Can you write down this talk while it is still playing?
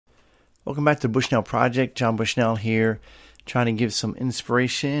Welcome back to the Bushnell Project. John Bushnell here, trying to give some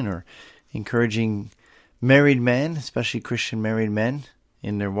inspiration or encouraging married men, especially Christian married men,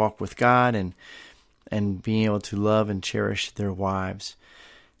 in their walk with God and being able to love and cherish their wives.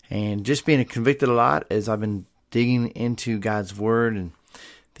 And just being convicted a lot as I've been digging into God's Word. And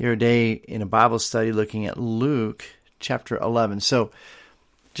the other day in a Bible study looking at Luke chapter 11. So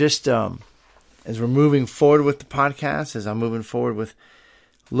just as we're moving forward with the podcast, as I'm moving forward with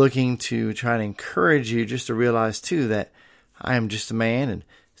looking to try to encourage you just to realize too that I am just a man, and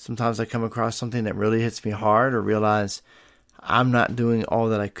sometimes I come across something that really hits me hard or realize I'm not doing all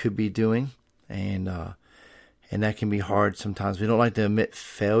that I could be doing, and that can be hard sometimes. We don't like to admit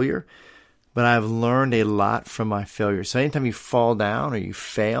failure, but I've learned a lot from my failure. So anytime you fall down or you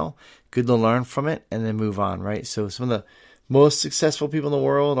fail, good to learn from it and then move on, right? So some of the most successful people in the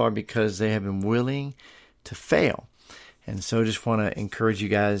world are because they have been willing to fail. And so I just want to encourage you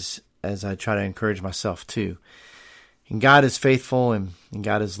guys as I try to encourage myself too. And God is faithful and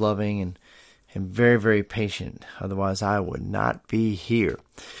God is loving and very, very patient. Otherwise, I would not be here.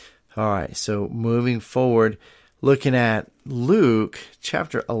 All right, so moving forward, looking at Luke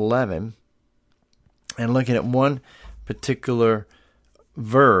chapter 11 and looking at one particular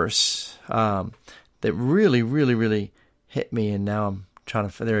verse that really, really, really hit me. And now I'm trying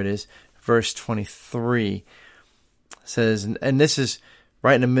to, there it is, verse 23. Says, and this is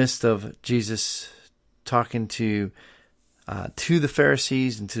right in the midst of Jesus talking to the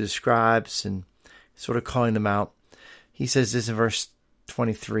Pharisees and to the scribes and sort of calling them out. He says this in verse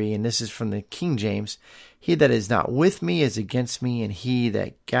 23, and this is from the King James: "He that is not with me is against me, and he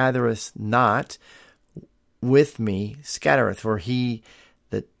that gathereth not with me scattereth, or he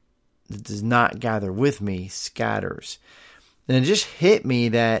that does not gather with me scatters." And it just hit me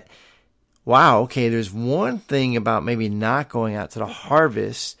that, wow, okay, there's one thing about maybe not going out to the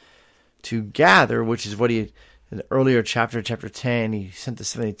harvest to gather, which is what he, in the earlier chapter 10, he sent the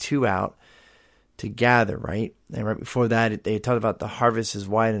 72 out to gather, right? And right before that, they talked about the harvest is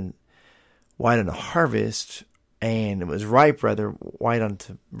white and the harvest, and it was ripe, rather, white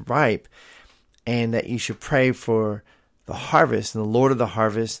unto ripe, and that you should pray for the harvest and the Lord of the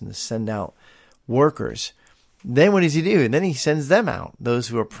harvest and to send out workers. Then what does he do? And then he sends them out, those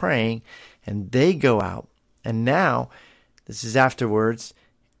who are praying, and they go out. And now, this is afterwards,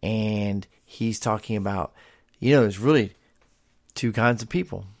 and he's talking about, there's really two kinds of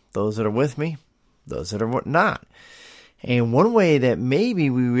people. Those that are with me, those that are not. And one way that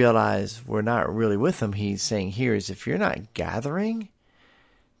maybe we realize we're not really with them, he's saying here, is if you're not gathering,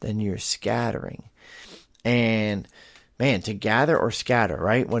 then you're scattering. And man, to gather or scatter,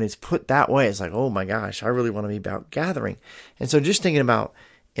 right? When it's put that way, it's like, oh my gosh, I really want to be about gathering. And so just thinking about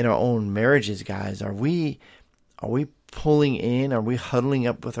in our own marriages, guys, are we pulling in? Are we huddling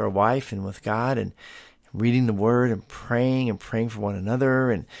up with our wife and with God and reading the Word and praying for one another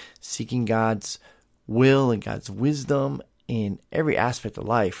and seeking God's will and God's wisdom in every aspect of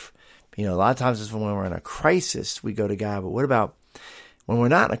life? A lot of times it's when we're in a crisis we go to God, but what about when we're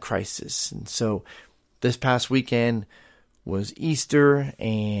not in a crisis? And so this past weekend was Easter,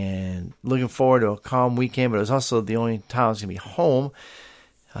 and looking forward to a calm weekend, but it was also the only time I was going to be home.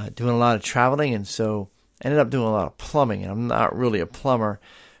 Doing a lot of traveling, and so ended up doing a lot of plumbing. And I'm not really a plumber,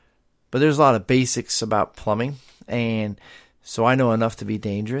 but there's a lot of basics about plumbing, and so I know enough to be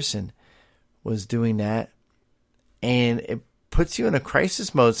dangerous, and was doing that. And it puts you in a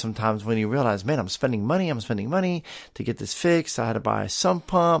crisis mode sometimes when you realize, man, I'm spending money to get this fixed. I had to buy a sump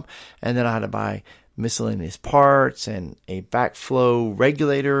pump, and then I had to buy miscellaneous parts and a backflow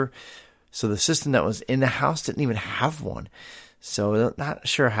regulator. So the system that was in the house didn't even have one. So not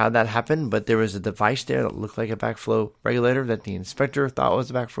sure how that happened, but there was a device there that looked like a backflow regulator that the inspector thought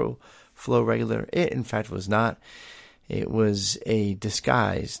was a backflow regulator. It, in fact, was not. It was a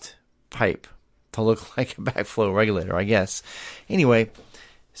disguised pipe to look like a backflow regulator, I guess. Anyway,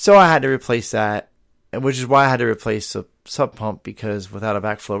 so I had to replace that, which is why I had to replace the sump pump, because without a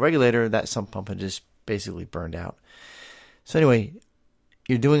backflow regulator, that sump pump had just basically burned out. So anyway,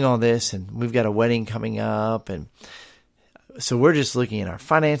 you're doing all this, and we've got a wedding coming up, and so we're just looking at our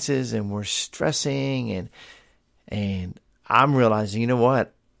finances, and we're stressing, and I'm realizing, you know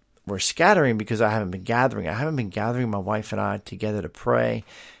what? We're scattering because I haven't been gathering. I haven't been gathering my wife and I together to pray.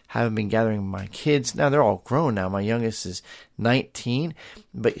 Haven't been gathering my kids. Now they're all grown now. My youngest is 19,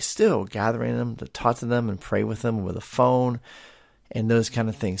 but still gathering them to talk to them and pray with them with a phone and those kind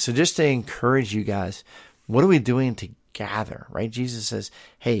of things. So just to encourage you guys, what are we doing to gather, right? Jesus says,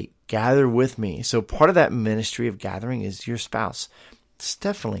 hey, gather with me. So part of that ministry of gathering is your spouse. It's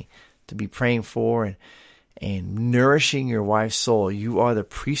definitely to be praying for and nourishing your wife's soul. You are the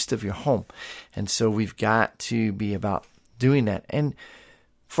priest of your home. And so we've got to be about doing that. And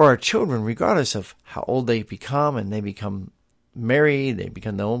for our children, regardless of how old they become and they become married, they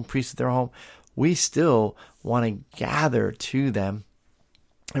become their own priests of their home, we still want to gather to them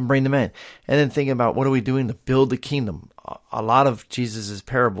and bring them in. And then think about, what are we doing to build the kingdom? A lot of Jesus's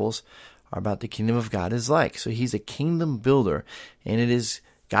parables are about the kingdom of God is like. So he's a kingdom builder, and it is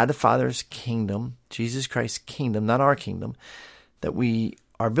God the Father's kingdom, Jesus Christ's kingdom, not our kingdom, that we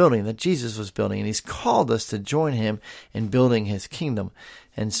are building, that Jesus was building. And he's called us to join him in building his kingdom.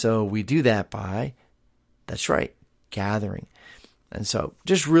 And so we do that by, that's right, gathering. And so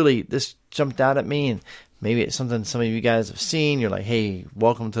just really, this jumped out at me, and maybe it's something some of you guys have seen. You're like, hey,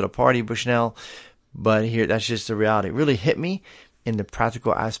 welcome to the party, Bushnell. But here, that's just the reality. It really hit me in the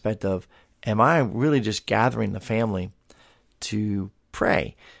practical aspect of, am I really just gathering the family to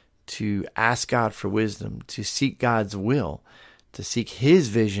pray, to ask God for wisdom, to seek God's will, to seek his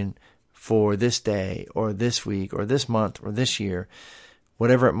vision for this day or this week or this month or this year,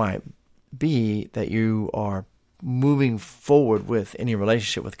 whatever it might be that you are moving forward with in your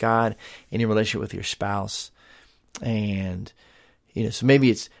relationship with God, in your relationship with your spouse. And, so maybe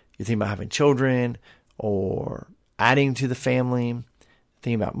it's, you're thinking about having children or adding to the family,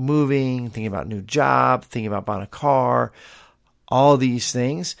 thinking about moving, thinking about a new job, thinking about buying a car, all these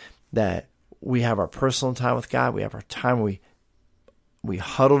things that we have our personal time with God. We have our time we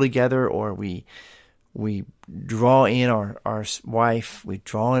huddle together, or we draw in our wife, we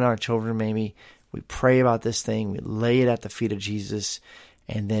draw in our children maybe, we pray about this thing, we lay it at the feet of Jesus,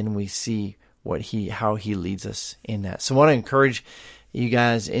 and then we see how he leads us in that. So I want to encourage you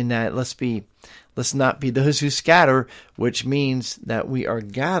guys in that. Let's not be those who scatter, which means that we are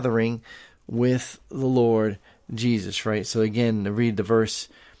gathering with the Lord Jesus, right? So again, to read the verse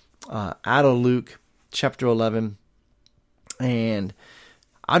out of Luke chapter 11, and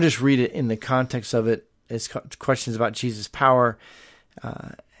I'll just read it in the context of it. It's questions about Jesus' power,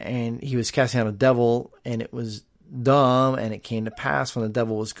 and he was casting out a devil, and it was dumb, and it came to pass when the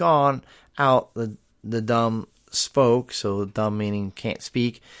devil was gone out, the dumb spoke. So dumb meaning can't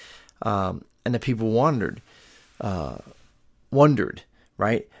speak, and the people wondered,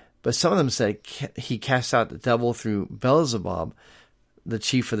 right? But some of them said he cast out the devil through Beelzebub, the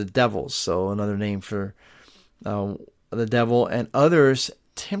chief of the devils. So another name for the devil. And others,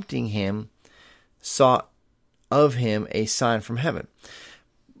 tempting him, sought of him a sign from heaven.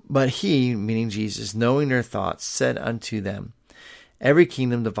 But he, meaning Jesus, knowing their thoughts, said unto them, every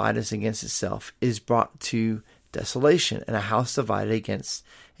kingdom divided against itself is brought to desolation, and a house divided against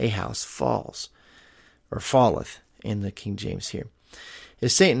a house falls, or falleth in the King James here.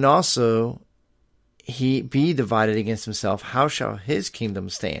 If Satan also he be divided against himself, how shall his kingdom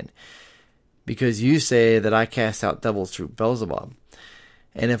stand? Because you say that I cast out devils through Beelzebub.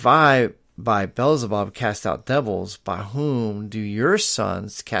 And if I by Beelzebub cast out devils, by whom do your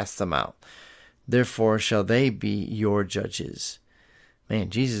sons cast them out? Therefore shall they be your judges. Man,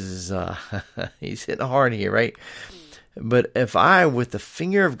 Jesus is he's hitting hard here, right? But if I with the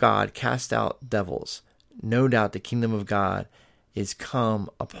finger of God cast out devils, no doubt the kingdom of God is come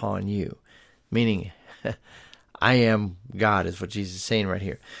upon you. Meaning, I am God is what Jesus is saying right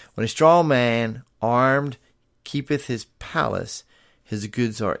here. When a strong man armed keepeth his palace, his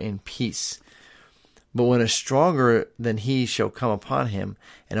goods are in peace. But when a stronger than he shall come upon him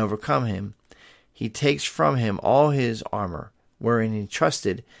and overcome him, he takes from him all his armor, wherein he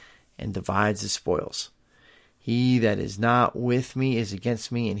trusted, and divides the spoils. He that is not with me is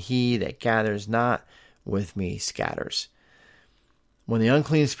against me, and he that gathers not with me scatters. When the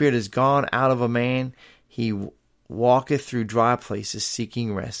unclean spirit is gone out of a man, he walketh through dry places,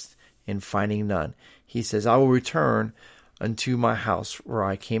 seeking rest, and finding none. He says, I will return unto my house where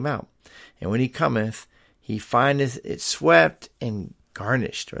I came out. And when he cometh, he findeth it swept and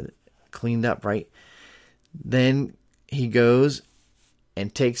garnished, or cleaned up, right? Then he goes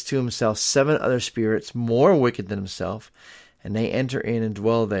and takes to himself 7 other spirits more wicked than himself, and they enter in and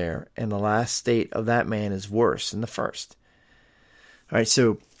dwell there. And the last state of that man is worse than the first. All right,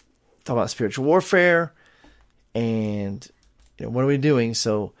 so talk about spiritual warfare, and what are we doing?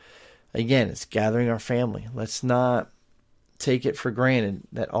 So again, it's gathering our family. Let's not take it for granted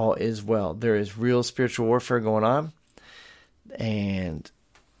that all is well. There is real spiritual warfare going on, and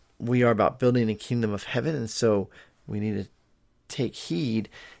we are about building the kingdom of heaven, and so we need to take heed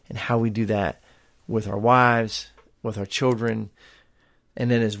in how we do that with our wives, with our children, and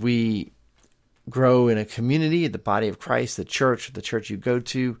then as we grow in a community, the body of Christ, the church you go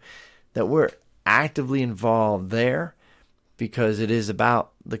to, that we're actively involved there, because it is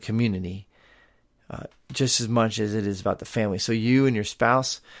about the community. just as much as it is about the family. So you and your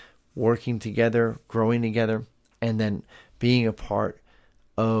spouse working together, growing together, and then being a part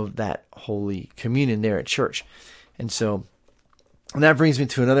of that holy communion there at church. And so and that brings me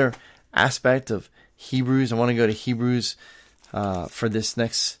to another aspect of Hebrews. I want to go to Hebrews for this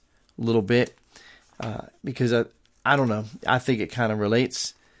next little bit because I don't know. I think it kind of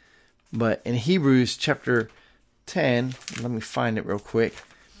relates. But in Hebrews chapter 10, let me find it real quick.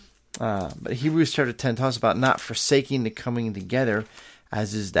 But Hebrews chapter 10 talks about not forsaking the coming together,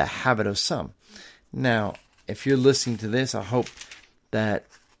 as is the habit of some. Now, if you're listening to this, I hope that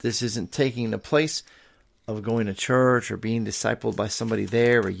this isn't taking the place of going to church or being discipled by somebody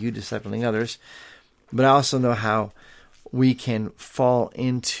there or you discipling others. But I also know how we can fall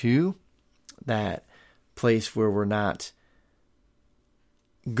into that place where we're not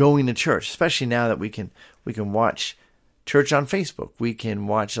going to church, especially now that we can watch church on Facebook. We can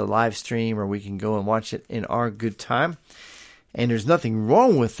watch a live stream, or we can go and watch it in our good time. And there's nothing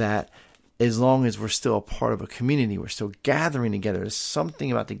wrong with that as long as we're still a part of a community. We're still gathering together. There's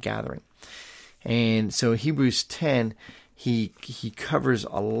something about the gathering. And so Hebrews 10, he covers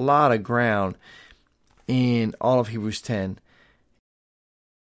a lot of ground in all of Hebrews 10.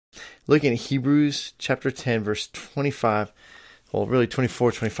 Looking at Hebrews chapter 10, verse 25, well, really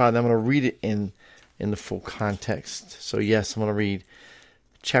 24, 25, I'm going to read it in the full context. So yes, I'm going to read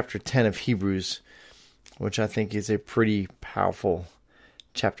chapter 10 of Hebrews, which I think is a pretty powerful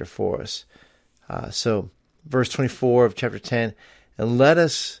chapter for us. So verse 24 of chapter 10, and let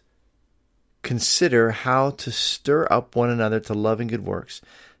us consider how to stir up one another to love and good works,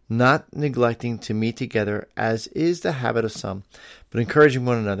 not neglecting to meet together, as is the habit of some, but encouraging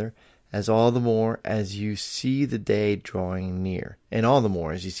one another, as all the more as you see the day drawing near. And all the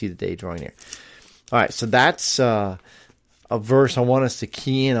more as you see the day drawing near. All right, so that's a verse I want us to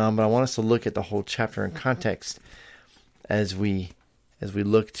key in on, but I want us to look at the whole chapter in context as we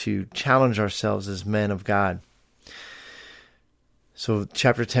look to challenge ourselves as men of God. So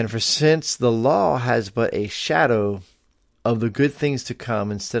chapter 10, for since the law has but a shadow of the good things to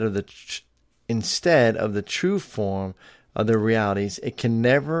come instead of the true form of the realities, it can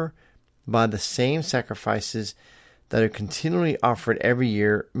never, by the same sacrifices that are continually offered every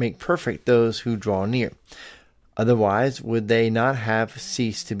year, make perfect those who draw near. Otherwise, would they not have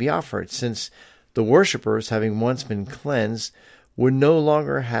ceased to be offered, since the worshippers, having once been cleansed, would no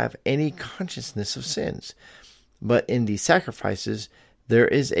longer have any consciousness of sins. But in these sacrifices, there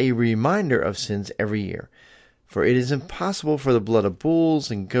is a reminder of sins every year. For it is impossible for the blood of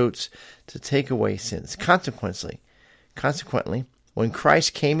bulls and goats to take away sins. Consequently, when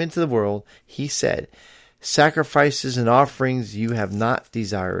Christ came into the world, he said, sacrifices and offerings you have not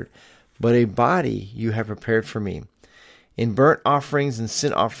desired, but a body you have prepared for me. In burnt offerings and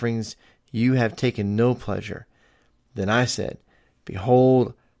sin offerings you have taken no pleasure. Then I said,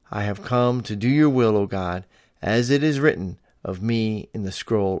 behold, I have come to do your will, O God, as it is written of me in the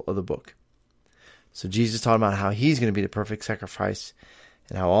scroll of the book. So Jesus talked about how he's going to be the perfect sacrifice,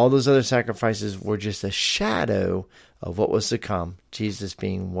 and how all those other sacrifices were just a shadow of what was to come, Jesus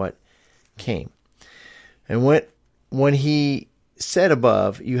being what came. And when he said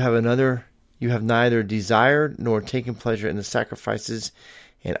above, you have neither desired nor taken pleasure in the sacrifices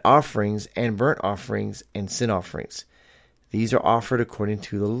and offerings and burnt offerings and sin offerings. These are offered according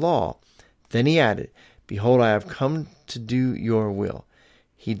to the law. Then he added, behold, I have come to do your will.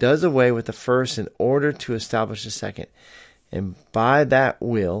 He does away with the first in order to establish the second. And by that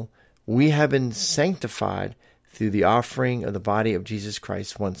will, we have been sanctified through the offering of the body of Jesus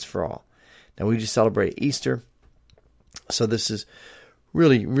Christ once for all. Now, we just celebrated Easter, so this is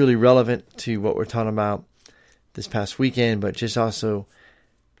really, really relevant to what we're talking about this past weekend, but just also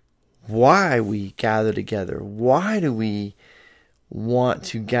why we gather together. Why do we want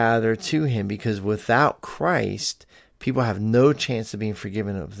to gather to him? Because without Christ, people have no chance of being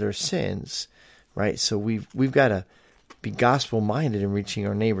forgiven of their sins, right? So we've got to be gospel-minded in reaching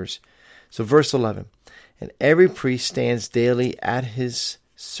our neighbors. So verse 11, and every priest stands daily at his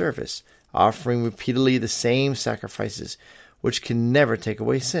service, offering repeatedly the same sacrifices, which can never take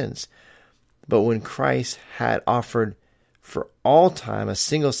away sins. But when Christ had offered for all time a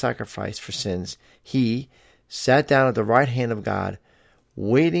single sacrifice for sins, he sat down at the right hand of God,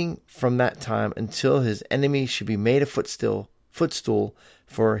 waiting from that time until his enemy should be made a footstool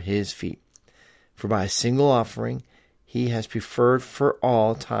for his feet. For by a single offering, he has preferred for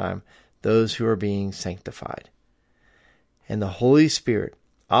all time those who are being sanctified. And the Holy Spirit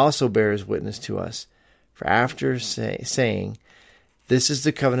also bears witness to us, for after saying, this is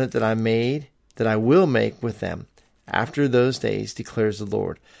the covenant that I will make with them after those days, declares the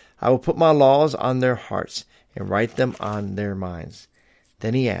Lord. I will put my laws on their hearts and write them on their minds.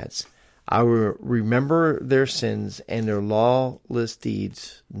 Then he adds, I will remember their sins and their lawless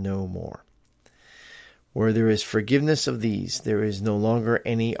deeds no more. Where there is forgiveness of these, there is no longer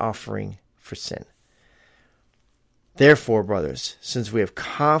any offering for sin. Therefore, brothers, since we have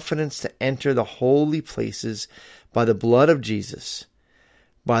confidence to enter the holy places by the blood of Jesus,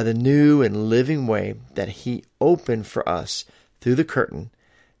 by the new and living way that he opened for us through the curtain,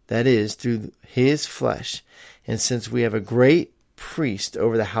 that is, through his flesh, and since we have a great priest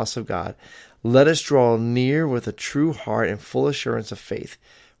over the house of God, let us draw near with a true heart and full assurance of faith,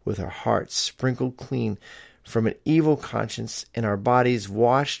 with our hearts sprinkled clean from an evil conscience and our bodies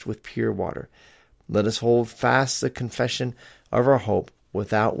washed with pure water. Let us hold fast the confession of our hope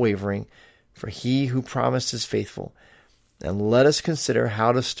without wavering, for he who promised is faithful. And let us consider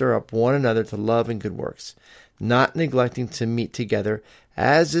how to stir up one another to love and good works, not neglecting to meet together,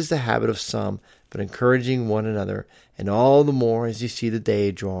 as is the habit of some, but encouraging one another, and all the more as you see the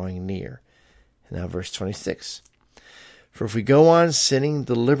day drawing near. And now verse 26. For if we go on sinning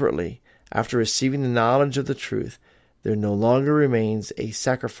deliberately after receiving the knowledge of the truth, there no longer remains a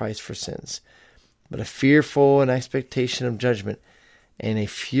sacrifice for sins, but a fearful and expectation of judgment and a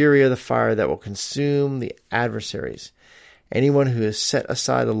fury of the fire that will consume the adversaries. Anyone who has set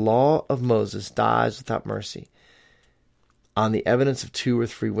aside the law of Moses dies without mercy on the evidence of 2 or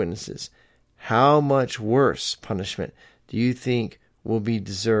 3 witnesses. How much worse punishment do you think will be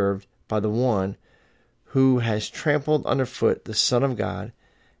deserved by the one who has trampled underfoot the Son of God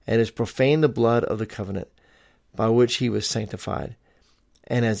and has profaned the blood of the covenant by which he was sanctified,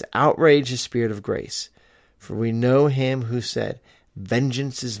 and has outraged the Spirit of grace? For we know him who said,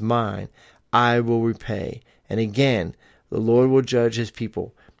 Vengeance is mine, I will repay. And again, the Lord will judge his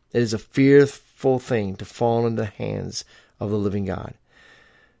people. It is a fearful thing to fall into the hands of the living God.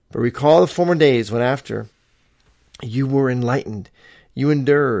 But recall the former days when after you were enlightened, you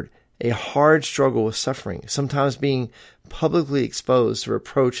endured a hard struggle with suffering, sometimes being publicly exposed to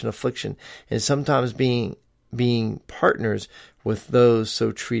reproach and affliction, and sometimes being partners with those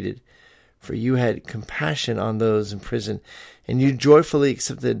so treated. For you had compassion on those in prison, and you joyfully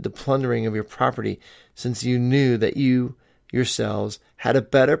accepted the plundering of your property, since you knew that you yourselves had a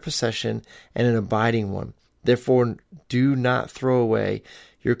better possession and an abiding one. Therefore do not throw away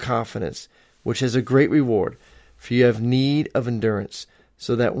your confidence, which has a great reward, for you have need of endurance,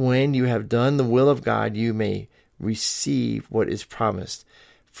 so that when you have done the will of God, you may receive what is promised.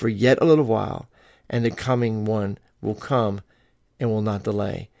 For yet a little while, and the coming one will come and will not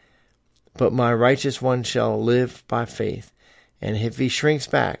delay. But my righteous one shall live by faith, and if he shrinks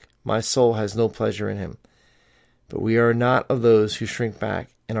back, my soul has no pleasure in him. But we are not of those who shrink back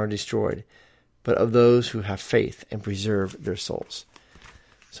and are destroyed, but of those who have faith and preserve their souls.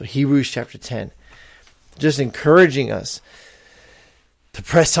 So Hebrews chapter 10, just encouraging us to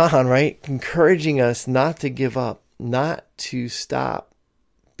press on, right? Encouraging us not to give up, not to stop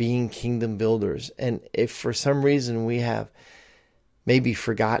being kingdom builders. And if for some reason we have maybe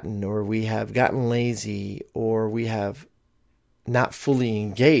forgotten, or we have gotten lazy, or we have not fully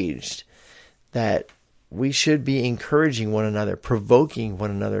engaged, that we should be encouraging one another, provoking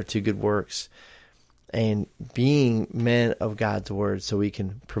one another to good works, and being men of God's word, so we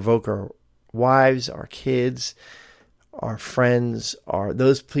can provoke our wives, our kids, our friends,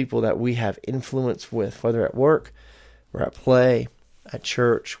 those people that we have influence with, whether at work or at play, at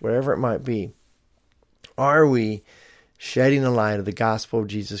church, whatever it might be. Are we shedding the light of the gospel of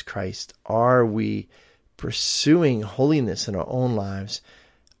Jesus Christ? Are we pursuing holiness in our own lives?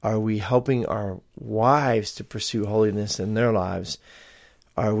 Are we helping our wives to pursue holiness in their lives?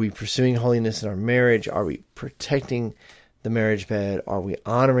 Are we pursuing holiness in our marriage? Are we protecting the marriage bed? Are we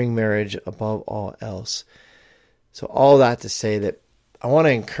honoring marriage above all else? So all that to say that I want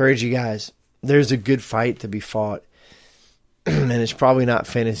to encourage you guys, there's a good fight to be fought. And it's probably not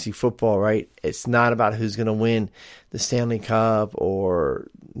fantasy football, right? It's not about who's going to win the Stanley Cup or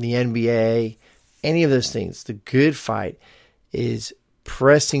the NBA, any of those things. The good fight is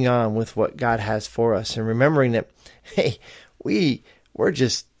pressing on with what God has for us and remembering that, hey, we're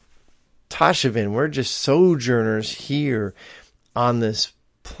just Tashuvin, we're just sojourners here on this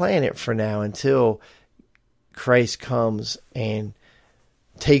planet for now until Christ comes and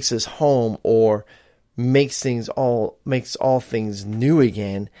takes us home, or makes all things new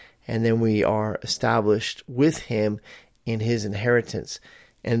again, and then we are established with him in his inheritance.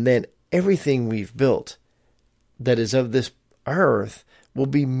 And then everything we've built that is of this earth will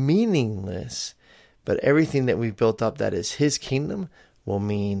be meaningless, but everything that we've built up that is his kingdom will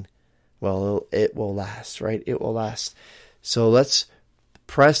mean, well, it will last, right? It will last. So let's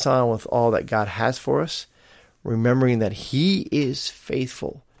press on with all that God has for us, remembering that He is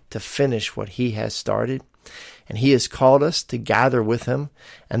faithful to finish what He has started, and He has called us to gather with Him,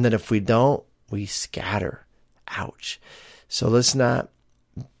 and that if we don't, we scatter. Ouch. So let's not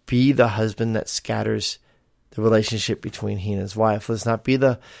be the husband that scatters the relationship between he and his wife. Let's not be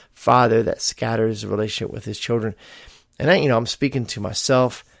the father that scatters the relationship with his children. And I'm speaking to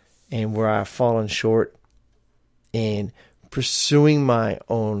myself and where I've fallen short in pursuing my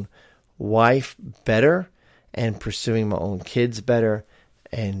own wife better and pursuing my own kids better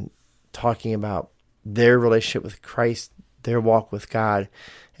and talking about their relationship with Christ, their walk with God,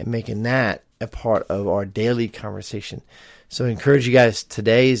 and making that a part of our daily conversation. So I encourage you guys,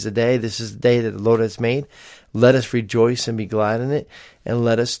 today is the day. This is the day that the Lord has made. Let us rejoice and be glad in it. And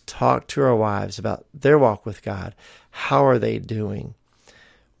let us talk to our wives about their walk with God. How are they doing?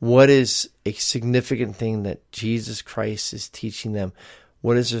 What is a significant thing that Jesus Christ is teaching them?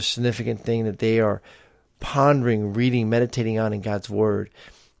 What is a significant thing that they are pondering, reading, meditating on in God's Word?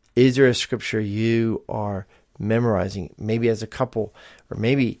 Is there a scripture you are memorizing, maybe as a couple or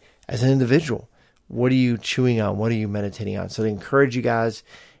maybe as an individual? What are you chewing on? What are you meditating on? So to encourage you guys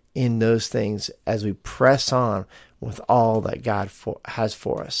in those things as we press on with all that God has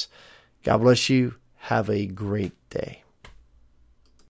for us. God bless you. Have a great day.